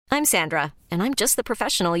I'm Sandra, and I'm just the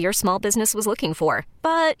professional your small business was looking for.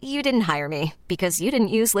 But you didn't hire me because you didn't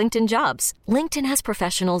use LinkedIn Jobs. LinkedIn has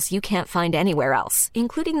professionals you can't find anywhere else,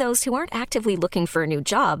 including those who aren't actively looking for a new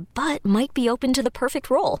job, but might be open to the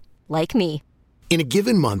perfect role, like me. In a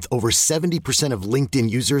given month, over 70% of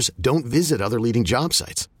LinkedIn users don't visit other leading job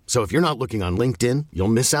sites. So if you're not looking on LinkedIn, you'll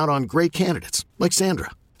miss out on great candidates like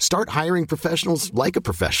Sandra. Start hiring professionals like a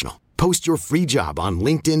professional. Post your free job on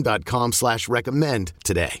linkedin.com/recommend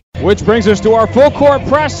today. Which brings us to our full court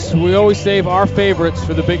press. We always save our favorites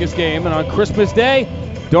for the biggest game. And on Christmas Day,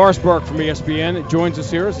 Doris Burke from ESPN joins us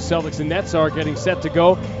here as the Celtics and Nets are getting set to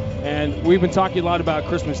go. And we've been talking a lot about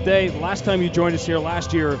Christmas Day. Last time you joined us here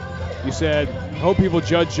last year, you said, I hope people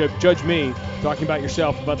judge me, talking about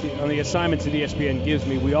yourself, on the assignments that ESPN gives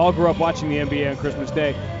me. We all grew up watching the NBA on Christmas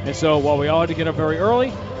Day. And so while we all had to get up very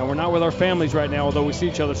early, and we're not with our families right now, although we see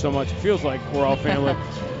each other so much, it feels like we're all family.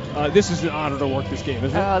 This is an honor to work this game,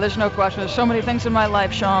 isn't it? There's no question. There's so many things in my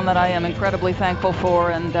life, Sean, that I am incredibly thankful for.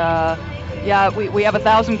 And we have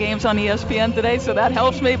 1,000 games on ESPN today, so that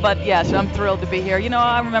helps me. But yes, I'm thrilled to be here. You know,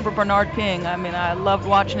 I remember Bernard King. I mean, I loved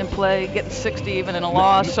watching him play, getting 60 even in a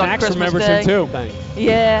loss on Christmas Day. Max remembers him too. Thanks.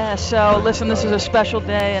 Yeah. So listen, this is a special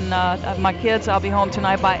day, and my kids, I'll be home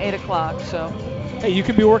tonight by 8 o'clock. So. Hey, you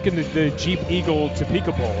could be working the Jeep Eagle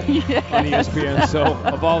Topeka Bowl on ESPN. So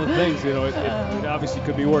of all the things, you know, it obviously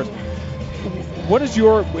could be worse. What is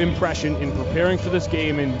your impression in preparing for this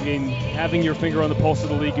game and in having your finger on the pulse of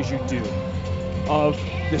the league as you do, of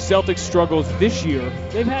the Celtics' struggles this year?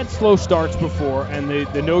 They've had slow starts before, and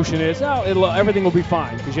the notion is, everything will be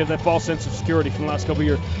fine because you have that false sense of security from the last couple of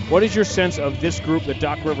years. What is your sense of this group that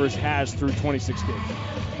Doc Rivers has through 2016?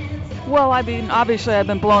 Well, I mean, obviously I've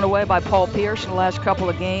been blown away by Paul Pierce in the last couple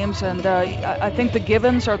of games, and I think the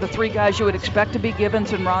Givens are the three guys you would expect to be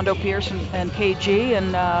Givens and Rondo, Pierce, and KG,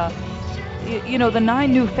 and you know, the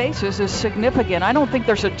 9 new faces is significant. I don't think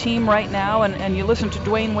there's a team right now, and you listen to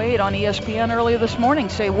Dwayne Wade on ESPN earlier this morning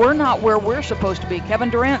say we're not where we're supposed to be. Kevin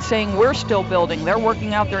Durant saying we're still building. They're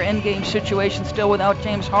working out their end-game situation still without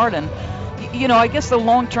James Harden. You know, I guess the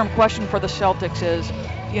long-term question for the Celtics is,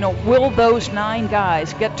 you know, will those 9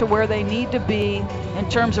 guys get to where they need to be in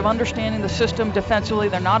terms of understanding the system defensively?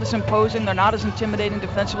 They're not as imposing, they're not as intimidating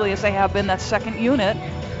defensively as they have been. That second unit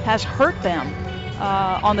has hurt them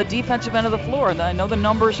on the defensive end of the floor. And I know the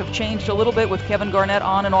numbers have changed a little bit with Kevin Garnett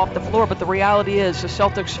on and off the floor, but the reality is the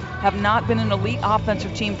Celtics have not been an elite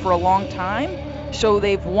offensive team for a long time, so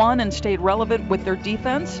they've won and stayed relevant with their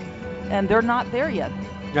defense, and they're not there yet.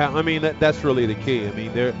 Yeah, I mean, that's really the key. I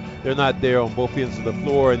mean, they're not there on both ends of the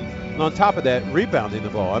floor, and on top of that, rebounding the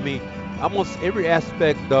ball. I mean, almost every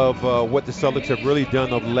aspect of what the Celtics have really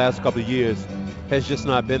done over the last couple of years has just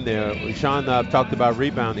not been there. Sean and I have talked about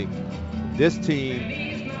rebounding. This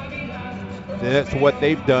team, that's what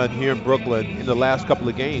they've done here in Brooklyn in the last couple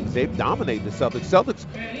of games. They've dominated the Celtics. Celtics,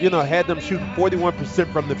 you know, had them shooting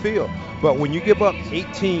 41% from the field. But when you give up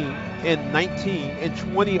 18 and 19 and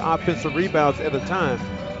 20 offensive rebounds at a time,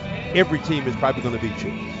 every team is probably going to beat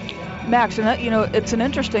you. Max, and that, you know, it's an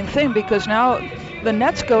interesting thing because now the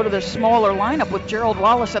Nets go to the smaller lineup with Gerald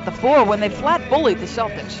Wallace at the 4 when they flat bullied the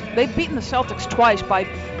Celtics. They've beaten the Celtics twice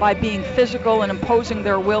by being physical and imposing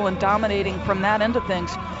their will and dominating from that end of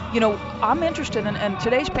things. You know, I'm interested in, and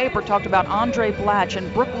today's paper talked about Andre Blatch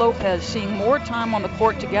and Brook Lopez seeing more time on the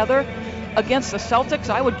court together against the Celtics.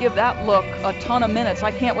 I would give that look a ton of minutes.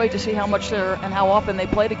 I can't wait to see how much and how often they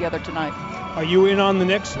play together tonight. Are you in on the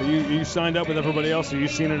Knicks? Are you signed up with everybody else? Have you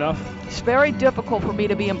seen enough? It's very difficult for me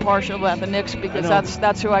to be impartial about the Knicks because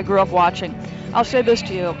that's who I grew up watching. I'll say this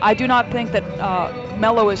to you. I do not think that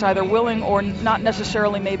Melo is either willing or not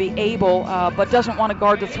necessarily maybe able, but doesn't want to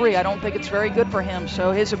guard the 3. I don't think it's very good for him.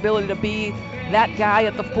 So his ability to be that guy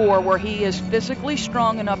at the 4 where he is physically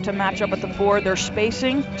strong enough to match up at the 4, their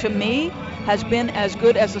spacing, to me, has been as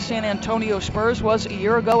good as the San Antonio Spurs was a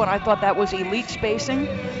year ago, and I thought that was elite spacing.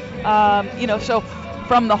 You know, so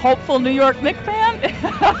from the hopeful New York Knicks fan,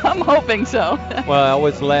 I'm hoping so. Well, I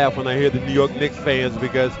always laugh when I hear the New York Knicks fans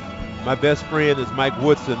because my best friend is Mike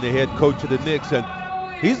Woodson, the head coach of the Knicks, and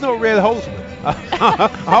he's no Red Holzman.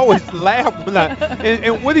 I always laugh when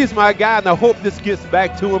and Woody's my guy, and I hope this gets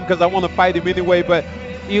back to him because I want to fight him anyway. But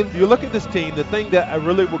you look at this team, the thing that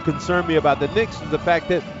really would concern me about the Knicks is the fact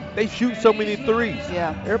that they shoot so many threes.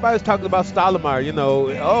 Yeah. Everybody's talking about Stoudemire, you know,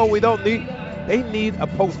 they need a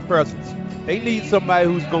post presence. They need somebody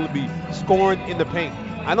who's going to be scoring in the paint.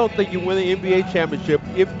 I don't think you win an NBA championship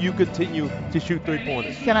if you continue to shoot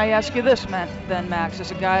three-pointers. Can I ask you this, Max,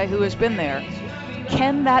 as a guy who has been there?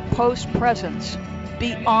 Can that post presence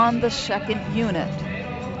be on the second unit?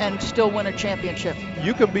 and still win a championship.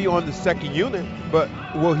 You can be on the second unit, but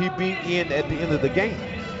will he be in at the end of the game?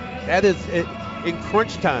 That is in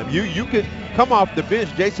crunch time. You could come off the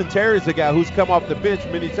bench. Jason Terry is a guy who's come off the bench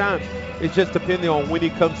many times. It's just depending on when he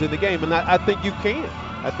comes in the game. And I think you can.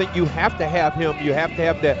 I think you have to have him. You have to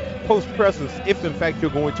have that post presence if, in fact,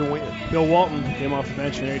 you're going to win. Bill Walton came off the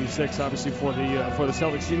bench in '86, obviously for the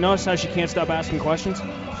Celtics. You notice how she can't stop asking questions?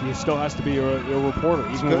 She still has to be a reporter,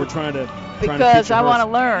 even when we're trying to. Because I want to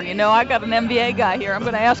learn. I got an NBA guy here. I'm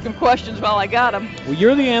going to ask him questions while I got him. Well,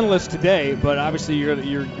 you're the analyst today, but obviously you're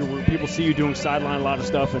people see you doing sideline a lot of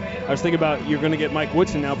stuff. And I was thinking about you're going to get Mike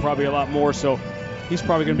Woodson now probably a lot more. So he's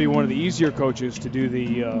probably going to be one of the easier coaches to do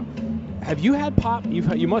the. Have you had Pop?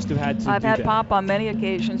 You must have had to. I've had Pop on many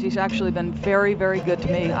occasions. He's actually been very, very good to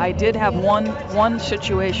me. I did have one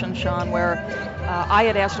situation, Sean, where I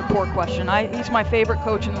had asked a poor question. He's my favorite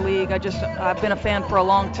coach in the league. I've been a fan for a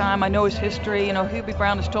long time. I know his history. Hubie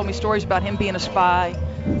Brown has told me stories about him being a spy,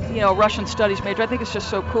 Russian studies major. I think it's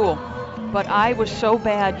just so cool. But I was so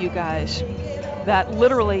bad, you guys, that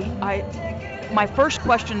literally my first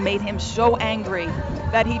question made him so angry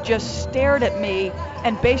that he just stared at me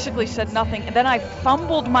and basically said nothing. And then I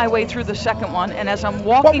fumbled my way through the second one, and as I'm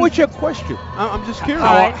walking... What was your question? I'm just curious.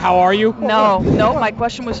 How are you? No, my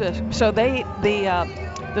question was this. So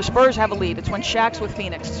the Spurs have a lead. It's when Shaq's with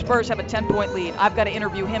Phoenix. The Spurs have a 10-point lead. I've got to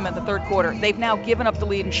interview him in the third quarter. They've now given up the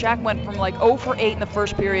lead, and Shaq went from 0 for 8 in the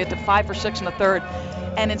first period to 5 for 6 in the third.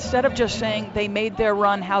 And instead of just saying they made their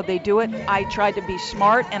run, how'd they do it, I tried to be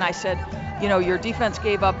smart, and I said, your defense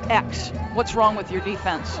gave up X. What's wrong with your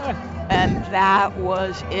defense? And that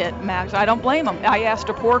was it, Max. I don't blame him. I asked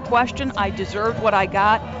a poor question. I deserved what I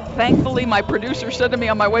got. Thankfully, my producer said to me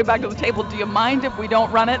on my way back to the table, do you mind if we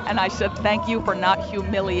don't run it? And I said, thank you for not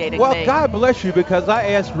humiliating me. Well, God bless you, because I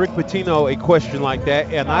asked Rick Pitino a question like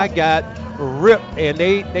that, and I got ripped, and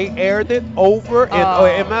they aired it over. And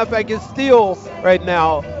as a matter of fact, it's still right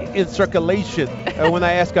now in circulation. When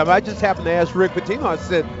I asked him, I just happened to ask Rick Pitino. I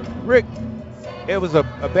said, Rick, it was a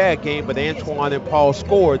bad game, but Antoine and Paul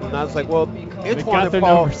scored. And I was like, well, Antoine and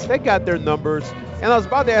Paul, they got their numbers. And I was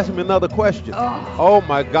about to ask him another question. Oh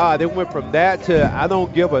my God. It went from that to I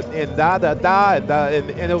don't give a, and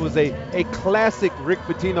and it was a classic Rick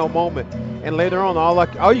Pitino moment. And later on,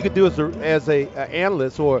 all you could do as a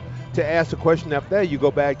analyst or to ask a question after that, you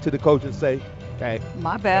go back to the coach and say, okay.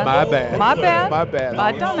 My bad. I done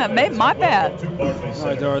that. My bad. All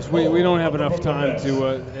right, Doris, we don't have enough time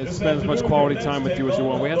to spend as much quality time with you as we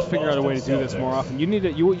want. We have to figure out a way to do this more often.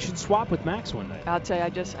 You should swap with Max one night. I'll tell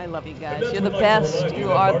you, I love you guys. You're the best.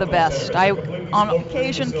 You are the best. I, on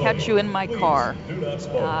occasion, catch you in my car,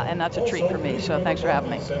 and that's a treat for me. So thanks for having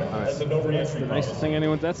me. All right. That's the nicest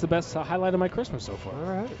thing that's the best highlight of my Christmas so far.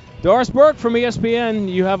 All right. Doris Burke from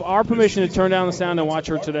ESPN. You have our permission to turn down the sound and watch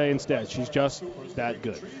her today instead. She's just that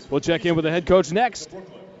good. We'll check in with the head coach next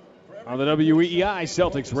on the WEEI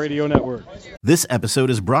Celtics Radio Network. This episode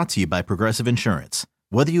is brought to you by Progressive Insurance.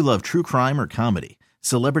 Whether you love true crime or comedy,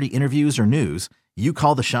 celebrity interviews or news, you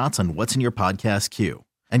call the shots on what's in your podcast queue.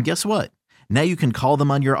 And guess what? Now you can call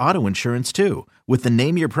them on your auto insurance too with the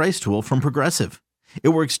Name Your Price tool from Progressive. It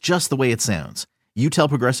works just the way it sounds. You tell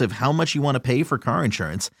Progressive how much you want to pay for car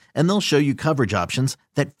insurance, and they'll show you coverage options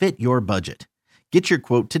that fit your budget. Get your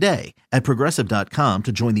quote today at Progressive.com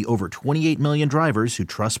to join the over 28 million drivers who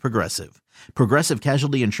trust Progressive. Progressive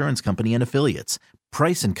Casualty Insurance Company and Affiliates.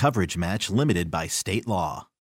 Price and coverage match limited by state law.